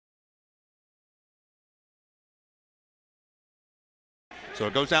So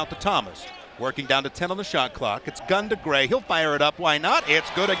it goes out to Thomas. Working down to 10 on the shot clock. It's gun to Gray. He'll fire it up. Why not? It's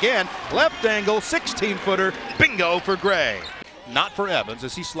good again. Left angle, 16-footer. Bingo for Gray. Not for Evans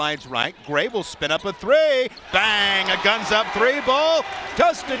as he slides right. Gray will spin up a three. Bang! A guns up three ball.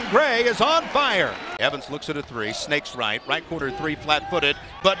 Dustin Gray is on fire. Evans looks at a three. Snakes right. Right corner three, flat-footed.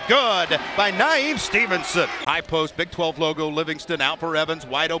 But good by Naeem Stevenson. High post, Big 12 logo. Livingston out for Evans.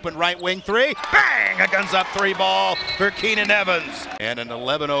 Wide open right wing three. Bang! A guns up three ball for Keenan Evans. And an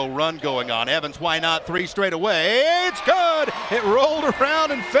 11-0 run going on. Evans, why not? Three straight away. It's good. It rolled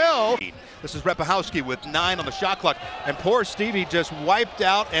around and fell. This is Repahowski with 9 on the shot clock. And poor Stevie just wiped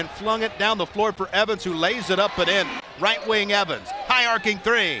out and flung it down the floor for Evans, who lays it up and in. Right wing Evans, high arcing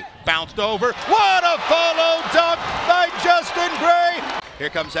three. Bounced over. What a follow dunk by Justin Gray.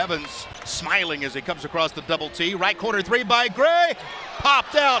 Here comes Evans, smiling as he comes across the double T. Right corner three by Gray.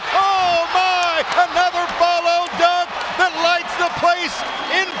 Popped out. Oh my! Another follow dunk that lights the place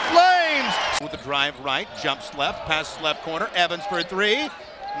in flames. With the drive right, jumps left, passes left corner. Evans for three.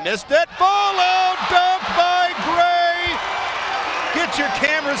 Missed it. Follow dunk by Gray. Get your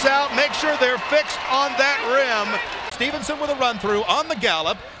cameras out. Make sure they're fixed on that rim. Stevenson with a run through on the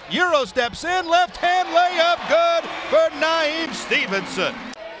gallop. Euro steps in. Left hand layup. Good for Naeem Stevenson.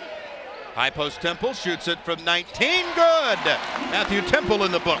 High post Temple shoots it from 19. Good. Matthew Temple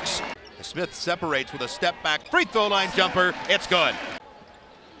in the books. Smith separates with a step back free throw line jumper. It's good.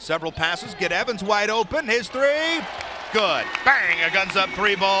 Several passes get Evans wide open. His three. Good. Bang! A guns up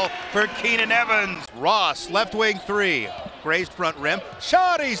three ball for Keenan Evans. Ross, left wing three. Grazed front rim.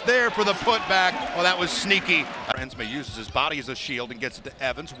 Shotty's there for the putback. Oh, that was sneaky. Rensma uses his body as a shield and gets it to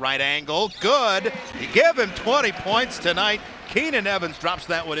Evans. Right angle. Good. You give him 20 points tonight. Keenan Evans drops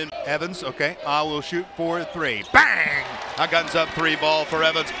that one in. Evans, okay, will shoot for three. Bang! A guns up three ball for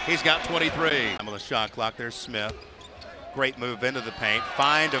Evans. He's got 23. I'm on the shot clock. There's Smith. Great move into the paint.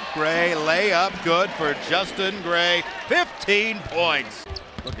 Find of Gray. Layup good for Justin Gray. 15 points.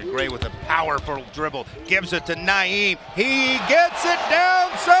 Look at Gray with a powerful dribble. Gives it to Naeem. He gets it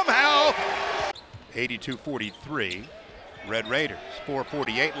down somehow. 82-43. Red Raiders.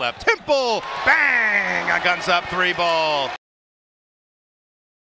 4:48 left. Temple. Bang! A guns up three ball.